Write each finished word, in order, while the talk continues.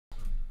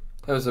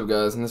Hey, what's up,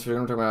 guys? In this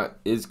video, I'm talking about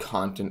is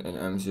content in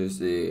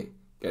MCOC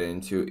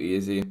getting too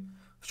easy?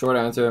 Short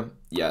answer,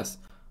 yes,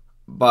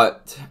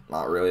 but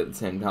not really at the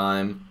same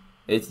time.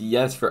 It's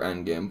yes for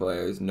endgame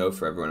players, no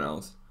for everyone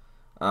else.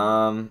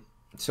 Um,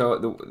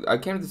 I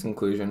came to this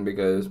conclusion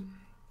because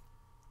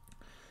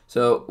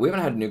we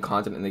haven't had new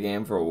content in the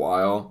game for a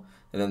while,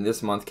 and then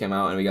this month came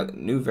out and we got the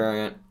new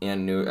variant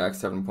and new Act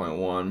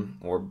 7.1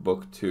 or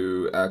Book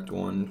 2, Act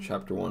 1,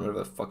 Chapter 1, whatever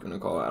the fuck you want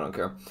to call it. I don't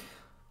care.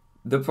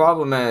 The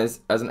problem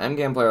is, as an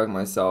endgame player like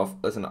myself,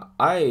 listen,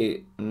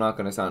 I am not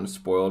going to sound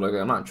spoiled, okay?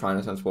 I'm not trying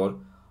to sound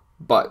spoiled,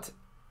 but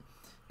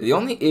the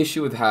only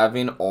issue with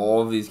having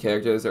all of these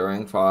characters at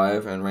rank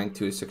 5 and rank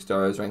 2 is 6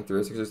 stars, rank 3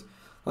 is 6 stars, the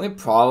only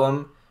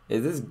problem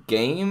is this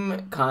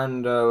game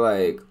kind of,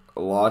 like,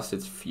 lost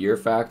its fear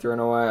factor in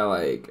a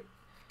way.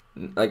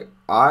 Like,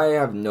 I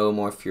have no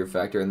more fear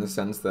factor in the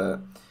sense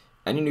that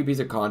any new piece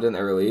of content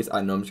they release,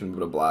 I know I'm just going to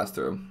be able to blast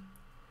through.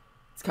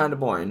 It's kind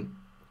of boring.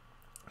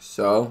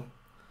 So,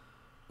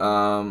 we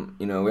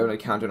haven't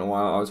encountered in a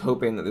while. I was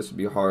hoping that this would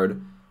be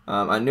hard.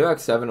 I knew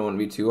X7 wouldn't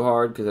be too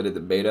hard because I did the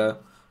beta.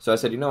 So I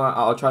said, you know what,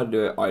 I'll try to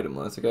do it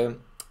itemless, okay?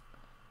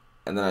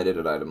 And then I did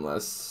it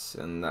itemless,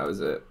 and that was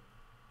it.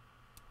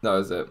 That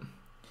was it.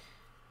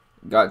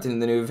 Got to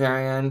the new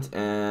variant,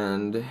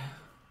 and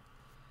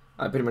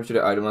I pretty much did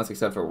it itemless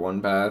except for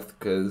one path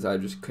because I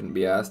just couldn't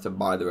be asked to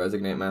buy the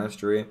Resignate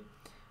Mastery.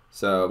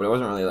 So, but it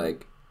wasn't really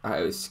like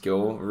a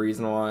skill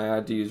reason why I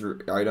had to use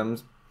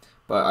items,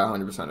 but I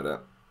 100%ed it.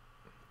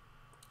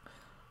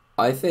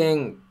 I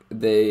think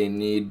they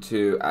need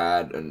to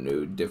add a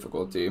new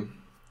difficulty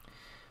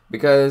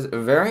because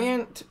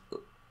variant,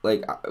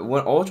 like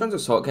when Ultron's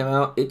Assault came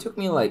out, it took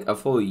me like a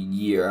full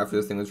year after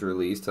this thing was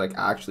released to like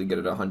actually get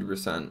it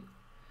 100%.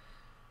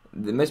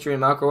 The Mystery and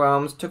Macro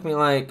Realms took me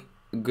like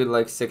a good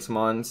like 6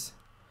 months.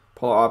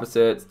 Polar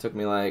Opposites took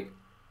me like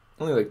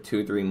only like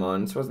 2-3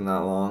 months. It wasn't that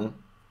long.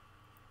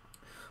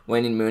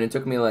 Waning Moon, it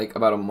took me like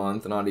about a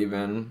month, not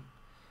even.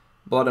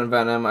 Blood and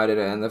Venom, I did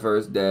it in the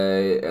first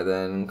day, and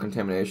then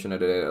Contamination, I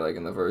did it like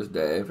in the first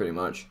day, pretty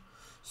much.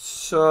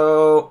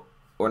 So,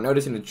 we're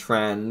noticing a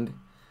trend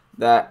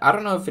that I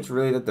don't know if it's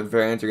really that the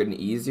variants are getting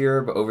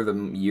easier, but over the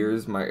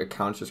years, my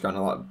account's just gotten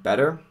a lot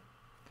better.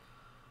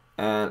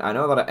 And I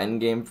know a lot of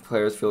endgame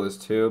players feel this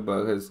too,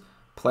 because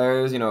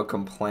players,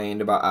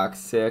 complained about Act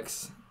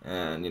 6,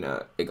 and,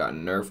 it got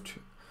nerfed.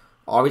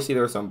 Obviously,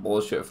 there were some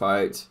bullshit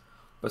fights.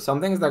 But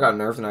some things that got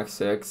nerfed in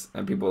X6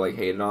 and people like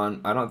hated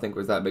on, I don't think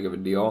was that big of a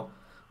deal.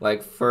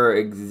 Like for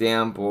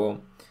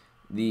example,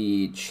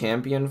 the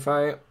champion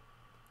fight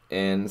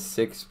in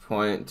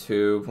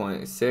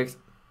 6.2.6,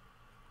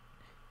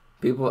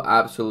 people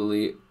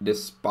absolutely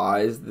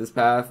despised this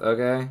path,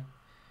 okay?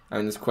 I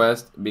mean this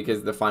quest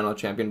because the final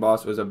champion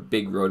boss was a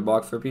big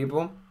roadblock for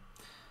people.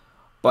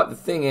 But the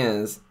thing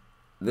is,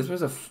 this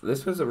was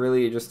a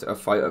really just a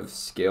fight of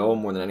skill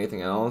more than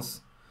anything else.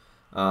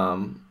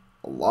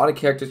 A lot of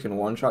characters can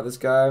one-shot this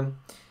guy.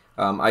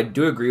 I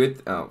do agree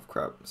with... Oh,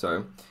 crap.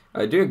 Sorry.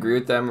 I do agree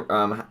with them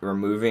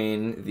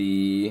removing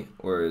the...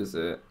 Where is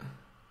it?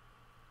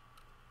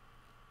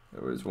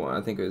 There was one.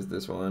 I think it was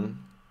this one.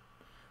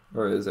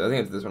 Or is it? I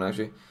think it's this one,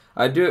 actually.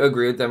 I do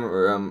agree with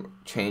them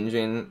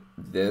changing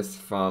this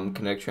from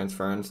kinetic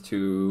transference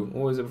to...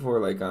 What was it before?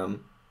 Like,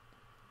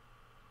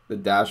 the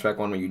dash back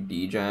one where you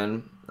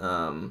degen.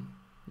 No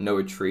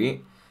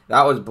retreat.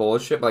 That was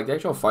bullshit. But like the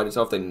actual fight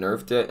itself, they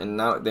nerfed it, and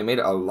now they made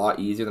it a lot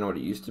easier than what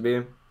it used to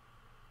be,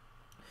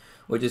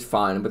 which is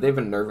fine. But they've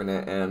been nerfing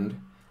it, and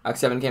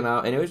X7 came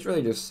out, and it was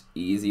really just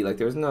easy. Like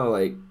there was no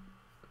like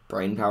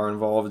brain power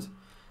involved.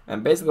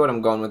 And basically, what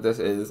I'm going with this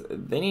is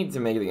they need to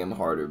make the game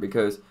harder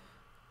because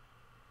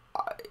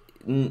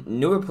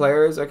newer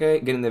players, okay,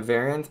 getting the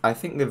variants. I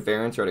think the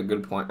variants are at a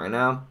good point right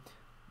now.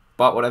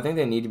 But what I think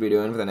they need to be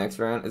doing for the next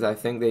variant is I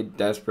think they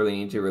desperately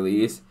need to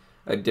release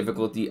a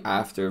difficulty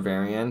after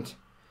variant.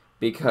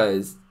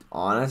 Because,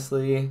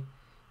 honestly,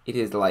 it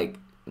is like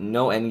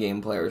no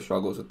endgame player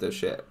struggles with this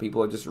shit.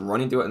 People are just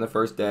running through it in the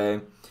first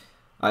day.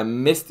 I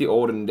miss the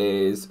olden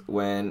days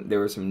when there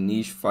were some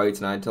niche fights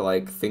and I had to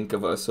like think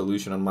of a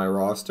solution on my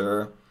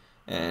roster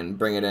and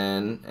bring it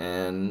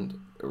in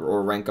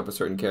or rank up a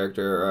certain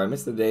character. Or I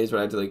miss the days when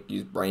I had to like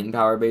use brain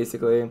power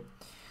basically.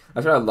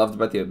 That's what I loved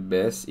about the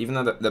Abyss. Even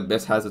though the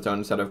Abyss has its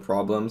own set of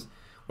problems,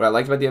 what I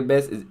liked about the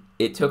Abyss is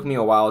it took me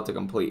a while to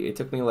complete. It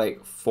took me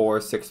like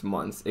 4-6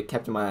 months. It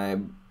kept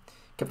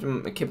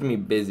me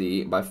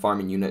busy by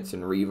farming units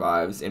and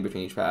revives in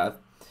between each path.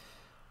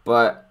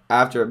 But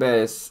after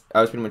Abyss,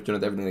 I was pretty much doing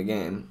with everything in the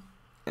game,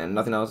 and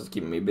nothing else was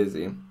keeping me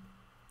busy.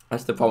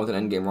 That's the problem with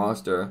an endgame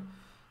roster.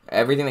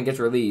 Everything that gets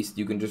released,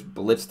 you can just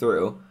blitz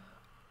through.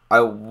 I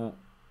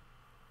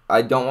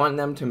don't want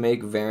them to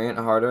make variant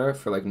harder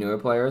for like newer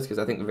players because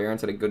I think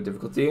variant's at a good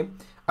difficulty.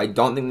 I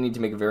don't think they need to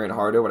make variant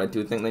harder. What I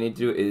do think they need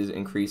to do is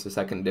increase the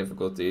second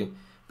difficulty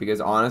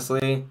because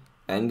honestly,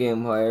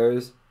 endgame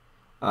players,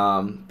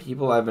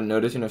 people I've been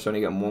noticing are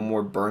starting to get more and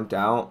more burnt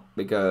out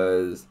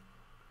because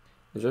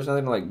there's just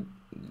nothing to like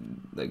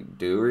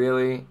do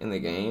really in the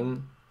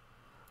game.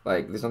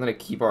 Like there's nothing to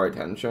keep our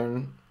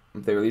attention.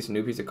 if they release a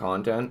new piece of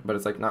content, but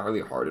it's like not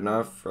really hard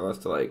enough for us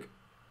to like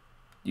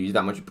use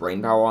that much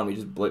brain power on. We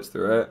just blitz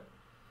through it,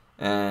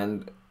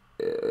 and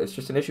it's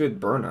just an issue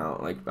with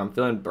burnout. Like, I'm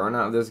feeling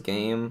burnout of this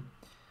game.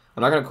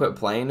 I'm not gonna quit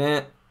playing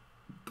it,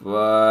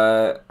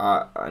 but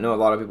I know a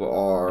lot of people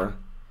are,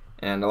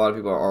 and a lot of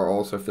people are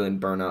also feeling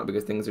burnout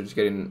because things are just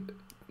getting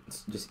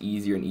just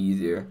easier and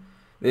easier.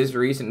 This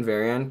recent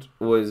variant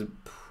was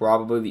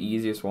probably the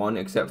easiest one,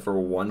 except for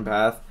one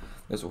path.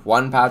 There's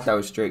one path that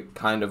was straight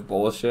kind of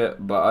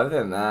bullshit, but other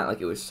than that, like,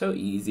 it was so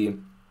easy.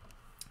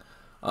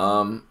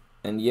 And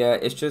yeah,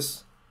 it's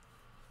just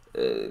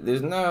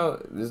there's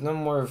no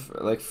more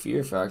like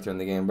fear factor in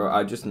the game, bro.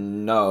 I just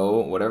know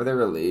whatever they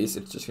release,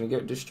 it's just gonna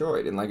get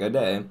destroyed in like a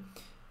day.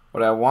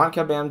 What I want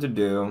Kabam to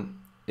do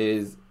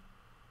is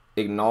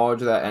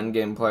acknowledge that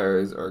endgame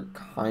players are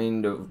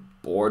kind of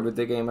bored with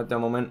the game at the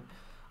moment.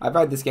 I've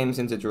had this game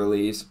since its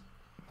release.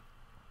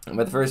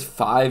 But the first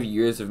 5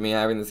 years of me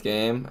having this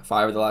game,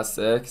 5 of the last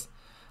 6,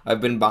 I've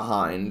been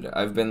behind.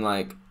 I've been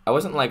like, I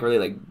wasn't like really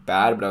like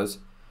bad, but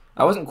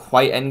I wasn't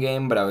quite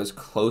endgame, but I was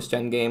close to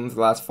endgame for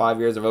the last 5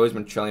 years. I've always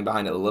been trailing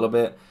behind it a little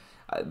bit.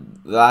 The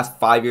last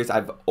 5 years,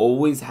 I've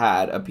always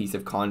had a piece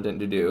of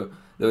content to do.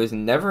 There was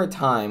never a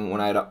time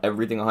when I had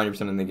everything 100%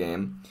 in the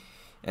game.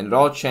 And it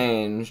all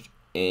changed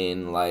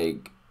in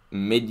like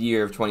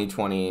mid-year of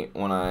 2020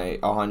 when I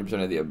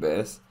 100% of the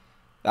Abyss.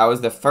 That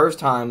was the first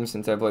time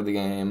since I played the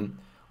game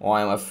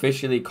while I'm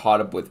officially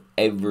caught up with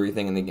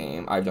everything in the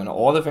game. I've done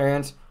all the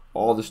variants,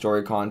 all the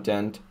story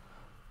content,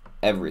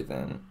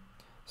 everything.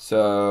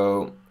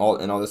 So, all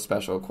the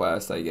special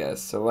quests, I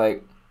guess. So,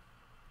 like,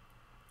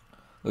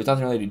 there's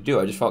nothing really to do.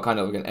 I just felt kind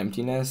of like an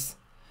emptiness.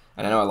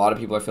 And I know a lot of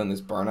people are feeling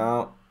this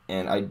burnout.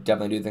 And I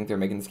definitely do think they're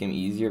making this game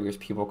easier because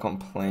people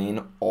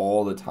complain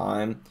all the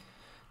time.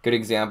 Good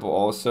example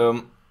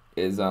also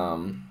is,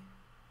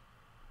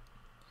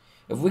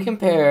 if we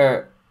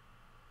compare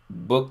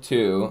Book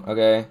 2,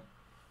 okay,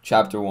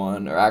 Chapter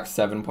 1, or Act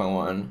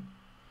 7.1,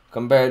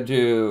 compared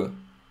to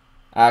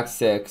Act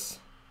 6,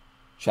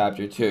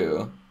 Chapter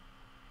 2,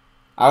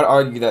 I would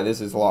argue that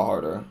this is a lot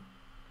harder.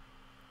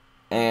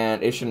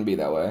 And it shouldn't be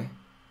that way.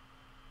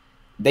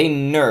 They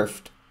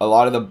nerfed a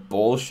lot of the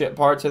bullshit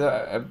parts of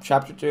the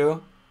Chapter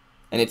 2,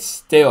 and it's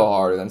still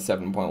harder than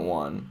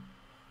 7.1,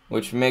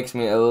 which makes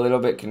me a little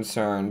bit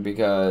concerned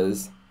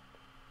because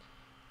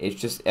it's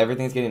just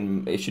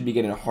it should be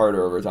getting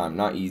harder over time,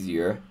 not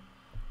easier.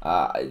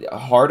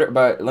 Harder,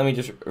 but let me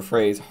just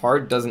rephrase,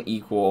 hard doesn't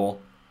equal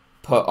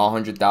put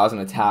 100,000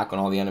 attack on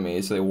all the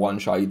enemies so they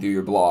one-shot you through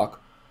your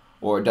block,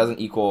 or it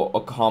doesn't equal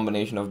a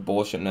combination of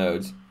bullshit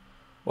nodes.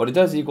 What it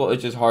does equal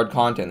is just hard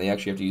content that you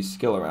actually have to use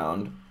skill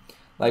around.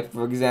 Like,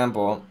 for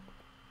example,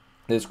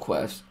 this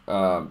quest,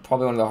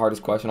 probably one of the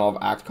hardest quests in all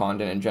of Act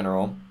content in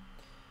general.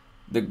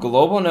 The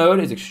global node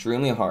is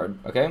extremely hard,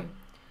 okay?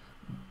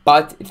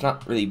 But it's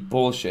not really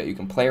bullshit. You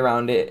can play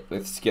around it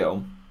with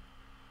skill.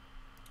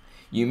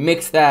 You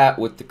mix that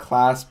with the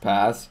class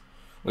pass,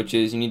 which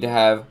is you need to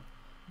have,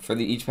 for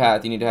each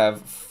path, you need to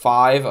have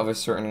 5 of a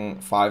certain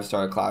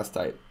 5-star class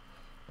type.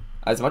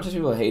 As much as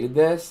people hated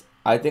this,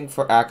 I think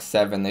for Act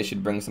 7 they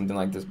should bring something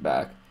like this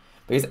back.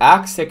 Because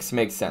Act 6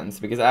 makes sense,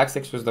 because Act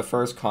 6 was the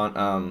first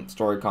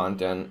story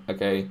content,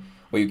 okay,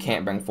 where you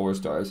can't bring 4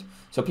 stars.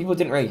 So people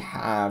didn't really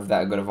have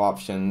that good of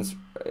options.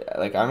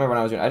 Like, I remember when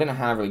I was doing, I didn't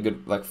have really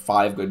good, like,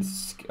 5 good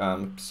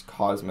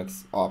cosmic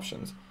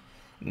options.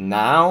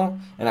 Now,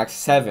 in Act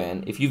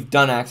 7, if you've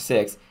done Act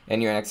 6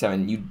 and you're in Act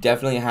 7, you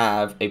definitely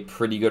have a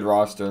pretty good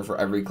roster for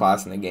every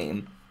class in the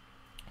game.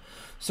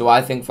 So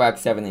I think for Act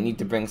 7, they need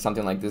to bring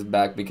something like this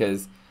back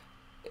because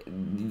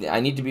I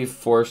need to be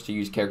forced to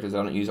use characters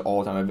I don't use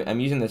all the time. I'm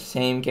using the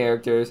same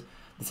characters,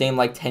 the same,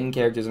 like, 10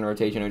 characters in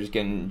rotation, or just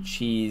getting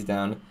cheesed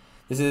down.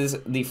 This is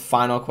the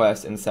final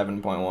quest in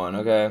 7.1,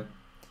 okay?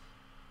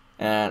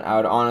 And I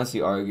would honestly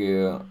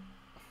argue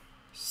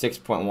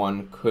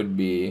 6.1 could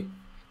be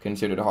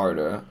considered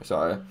harder,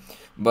 sorry.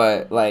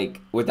 But, like,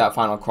 with that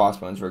final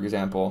crossbones, for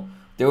example,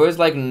 there was,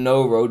 like,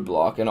 no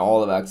roadblock in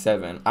all of Act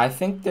 7. I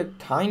think there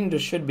kinda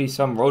should be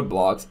some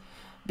roadblocks,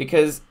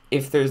 because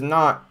if there's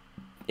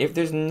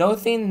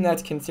nothing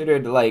that's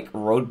considered, like,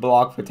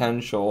 roadblock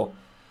potential,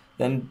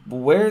 then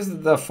where's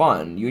the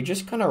fun? You're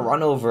just gonna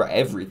run over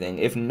everything.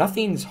 If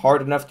nothing's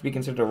hard enough to be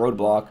considered a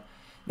roadblock,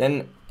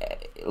 then,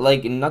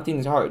 like,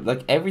 nothing's hard.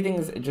 Like,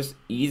 everything's just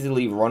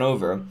easily run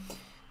over.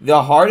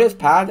 The hardest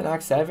path in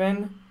Act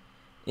 7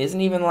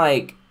 isn't even,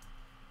 like...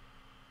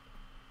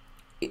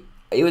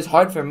 It was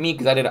hard for me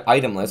because I did an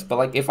item list, but,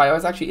 like, if I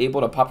was actually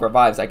able to pop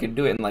revives, I could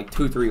do it in, like,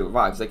 2-3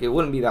 revives. Like, it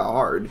wouldn't be that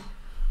hard.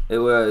 It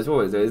was, what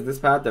was it? Is this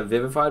path the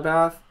Vivified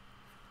path?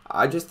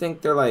 I just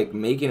think they're, like,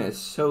 making it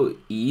so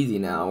easy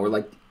now, where,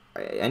 like,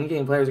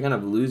 endgame players are kind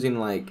of losing,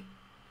 like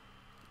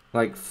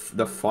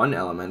the fun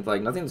element.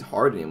 Like, nothing's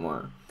hard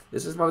anymore.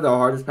 This is probably the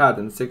hardest path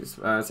in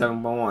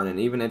 7.1, and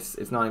even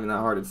it's not even that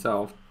hard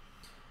itself.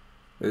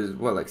 There's,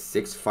 what, like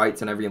 6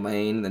 fights in every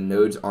lane, the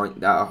nodes aren't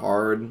that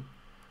hard,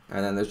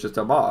 and then there's just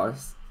a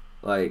boss.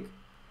 Like,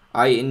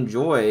 I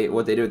enjoy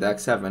what they did with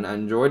Act 7. I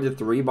enjoyed the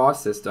 3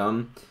 boss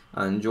system.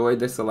 I enjoyed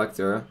the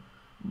selector.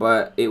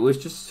 but it was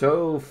just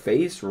so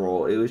face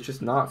roll. It was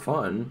just not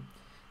fun.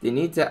 They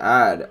need to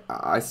add.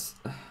 I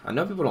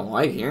know people don't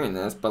like hearing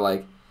this, but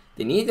like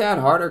they need to add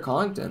harder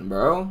content,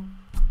 bro.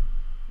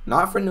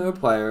 Not for newer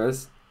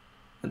players.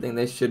 I think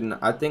they shouldn't.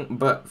 I think,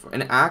 but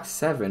in Act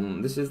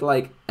 7, this is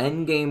like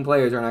end game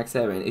players are in Act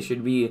 7. It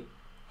should be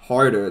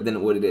harder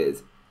than what it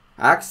is.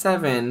 Act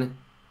 7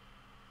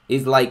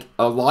 is like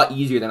a lot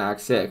easier than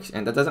Act 6,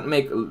 and that doesn't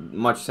make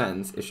much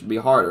sense. It should be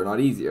harder, not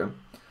easier.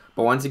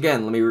 But once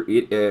again, let me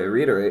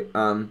reiterate.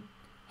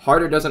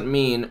 Harder doesn't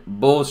mean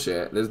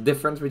bullshit. There's a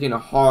difference between a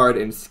hard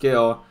and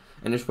skill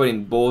and just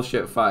putting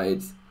bullshit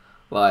fights.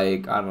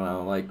 Like, I don't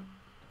know, like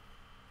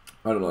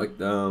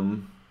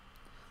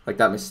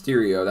that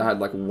Mysterio that had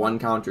like one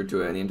counter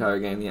to it in the entire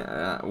game.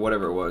 Yeah,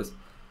 whatever it was.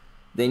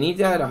 They need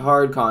to add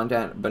hard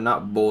content, but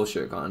not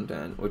bullshit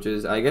content, which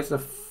is, I guess, a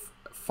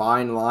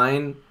fine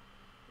line,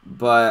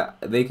 but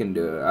they can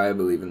do it. I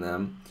believe in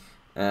them.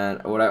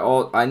 And what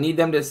I need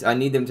them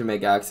to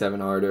make Act 7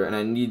 harder, and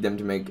I need them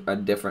to make a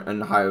different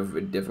and higher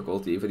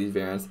difficulty for these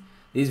variants.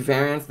 These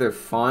variants, they're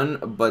fun,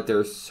 but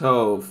they're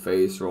so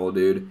face roll,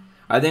 dude.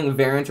 I think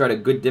variants are at a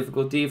good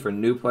difficulty for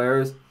newer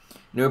players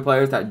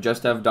that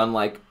just have done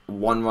like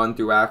one run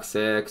through Act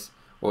 6,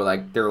 or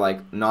like they're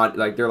like not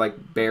like they're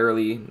like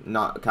barely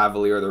not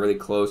Cavalier, they're really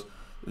close.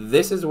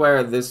 This is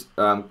where this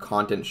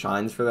content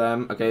shines for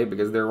them, okay?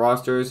 Because their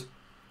rosters,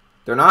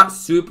 they're not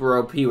super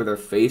OP with their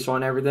face roll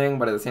and everything,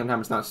 but at the same time,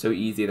 it's not so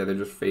easy that they're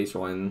just face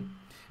rolling.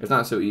 It's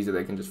not so easy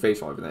they can just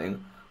face roll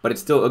everything, but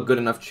it's still a good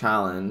enough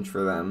challenge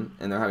for them,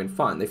 and they're having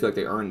fun. They feel like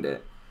they earned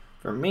it.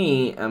 For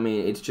me, I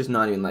mean, it's just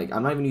not even like,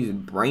 I'm not even using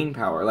brain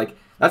power. Like,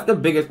 that's the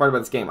biggest part about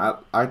this game.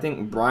 I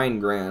think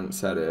Brian Grant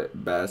said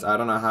it best. I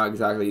don't know how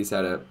exactly he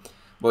said it,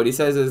 but what he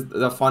says is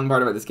the fun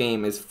part about this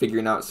game is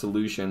figuring out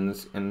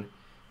solutions and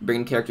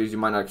bringing characters you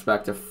might not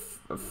expect to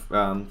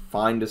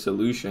find a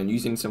solution,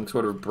 using some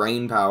sort of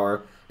brain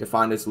power to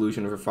find a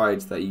solution for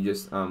fights that you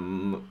just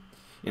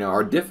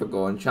are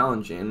difficult and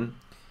challenging,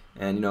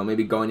 and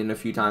maybe going in a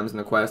few times in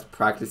the quest,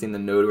 practicing the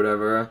node or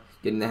whatever,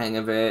 getting the hang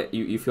of it,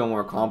 you feel more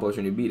accomplished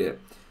when you beat it.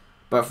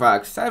 But for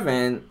Act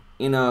 7,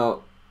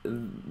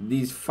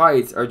 these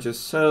fights are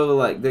just so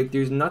like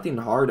there's nothing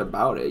hard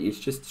about it. It's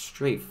just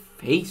straight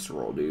face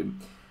roll, dude.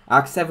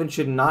 Act 7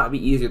 should not be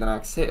easier than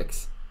Act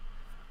 6.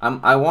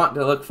 I want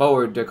to look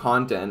forward to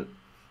content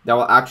that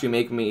will actually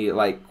make me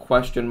like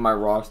question my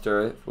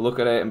roster, look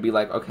at it and be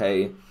like,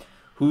 okay,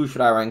 who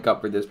should I rank up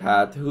for this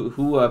path?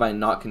 Who have I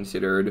not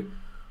considered?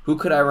 Who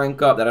could I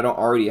rank up that I don't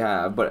already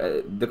have?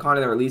 But the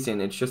content they're releasing,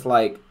 it's just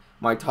like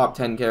my top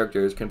 10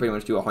 characters can pretty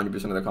much do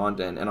 100% of the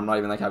content, and I'm not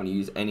even like having to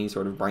use any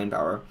sort of brain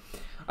power.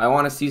 I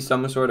want to see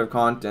some sort of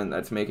content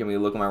that's making me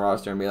look at my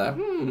roster and be like,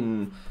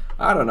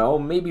 I don't know,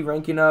 maybe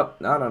ranking up,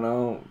 I don't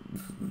know,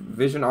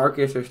 Vision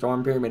Arcus or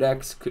Storm Pyramid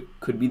X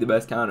could be the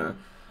best counter.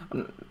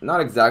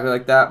 Not exactly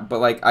like that, but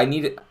like I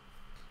need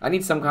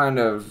some kind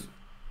of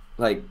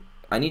like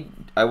I need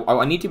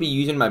to be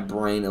using my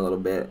brain a little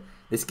bit.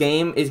 This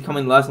game is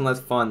becoming less and less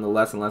fun the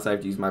less and less I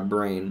have to use my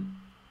brain.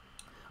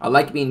 I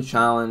like being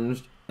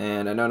challenged,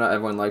 and I know not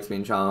everyone likes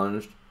being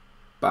challenged,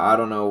 but I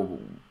don't know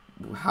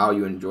how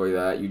you enjoy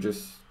that. You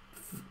just,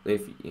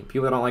 if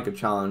people don't like a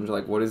challenge,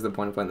 like what is the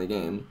point of playing the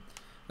game?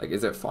 Like,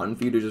 is it fun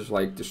for you to just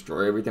like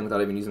destroy everything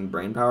without even using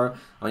brain power?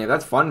 I mean, if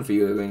that's fun for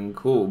you, then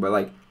cool, but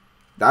like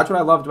that's what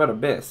I loved about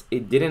Abyss.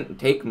 It didn't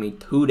take me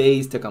 2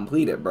 days to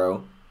complete it,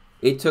 bro.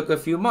 It took a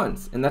few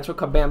months, and that's what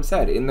Kabam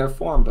said in their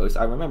forum post.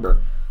 I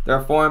remember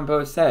their forum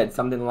post said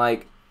something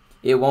like,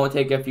 it won't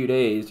take a few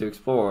days to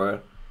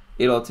explore,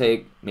 it'll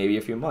take maybe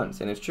a few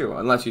months, and it's true,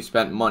 unless you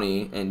spent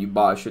money and you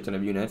bought a shit ton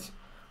of units.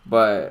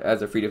 But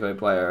as a free-to-play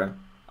player,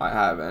 I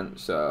haven't,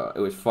 so it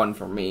was fun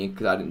for me,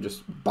 because I didn't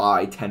just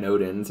buy 10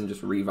 Odins and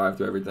just revive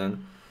through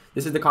everything.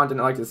 This is the content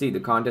I like to see, the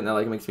content that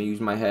like makes me use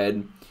my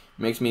head,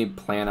 makes me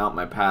plan out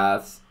my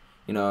paths,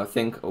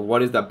 think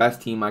what is the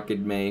best team I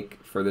could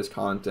make for this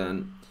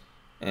content.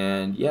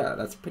 And yeah,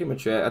 that's pretty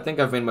much it. I think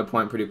I've made my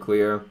point pretty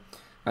clear.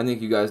 I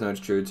think you guys know it's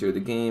true too. The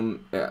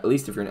game, at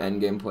least if you're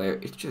an endgame player,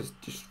 it's just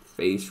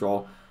face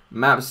roll.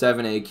 Map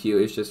 7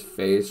 AQ is just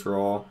face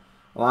roll.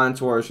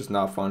 Alliance War is just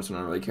not fun, so no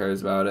one really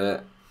cares about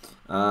it.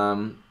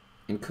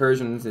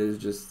 Incursions is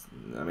just,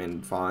 I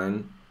mean,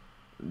 fine.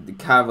 The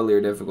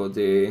Cavalier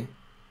difficulty,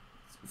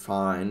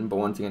 fine. But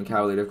once again,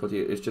 Cavalier difficulty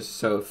is just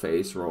so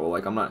face roll.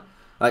 Like, I'm not...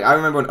 Like, I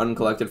remember when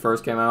Uncollected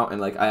first came out, and,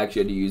 like, I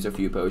actually had to use a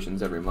few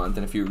potions every month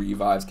and a few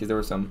revives, because there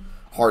were some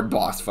hard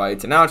boss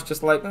fights. And now it's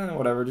just like,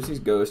 whatever, just use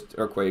Ghost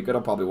or Quake.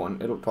 It'll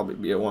probably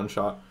be a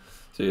one-shot.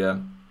 So, yeah.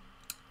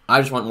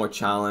 I just want more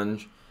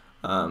challenge.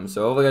 So,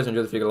 hopefully you guys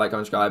enjoyed the video. Like,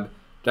 comment, subscribe.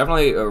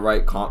 Definitely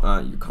write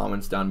your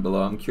comments down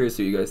below. I'm curious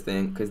what you guys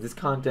think, because this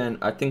content,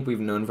 I think we've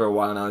known for a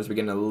while now, is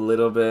getting a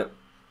little bit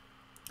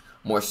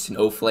more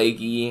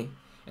snowflakey,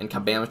 and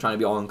Kabam's trying to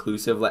be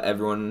all-inclusive, let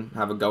everyone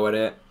have a go at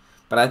it.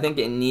 But I think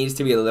it needs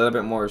to be a little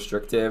bit more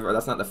restrictive, or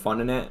that's not the fun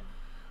in it.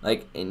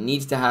 Like, it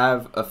needs to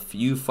have a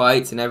few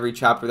fights in every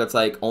chapter that's,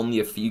 like, only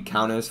a few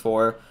counters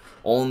for.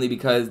 only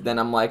because then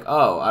I'm like,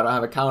 oh, I don't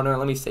have a counter.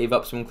 Let me save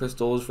up some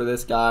crystals for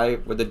this guy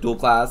with the dual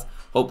class.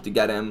 Hope to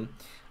get him.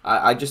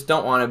 I just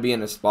don't want to be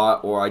in a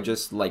spot where I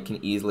just like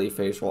can easily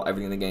face roll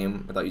everything in the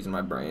game without using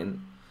my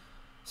brain.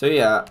 So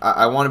yeah,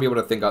 I want to be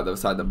able to think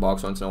outside the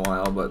box once in a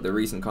while, but the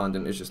recent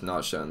content is just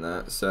not showing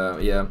that. So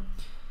yeah,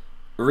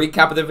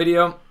 recap of the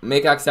video: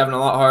 make Act 7 a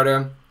lot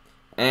harder,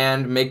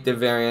 and make the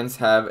variants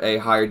have a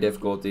higher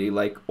difficulty,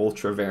 like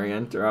Ultra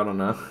variant, or I don't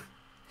know.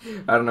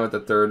 I don't know what the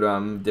third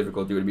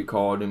difficulty would be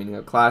called. I mean,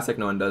 a classic,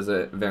 no one does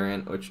it.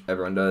 Variant, which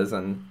everyone does,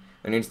 and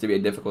there needs to be a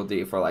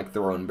difficulty for like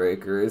throne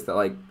breakers that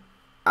like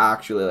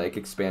actually like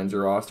expands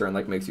your roster and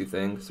like makes you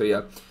think. So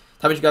yeah,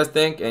 tell me what you guys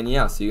think, and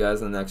yeah, see you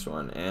guys in the next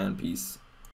one, and peace.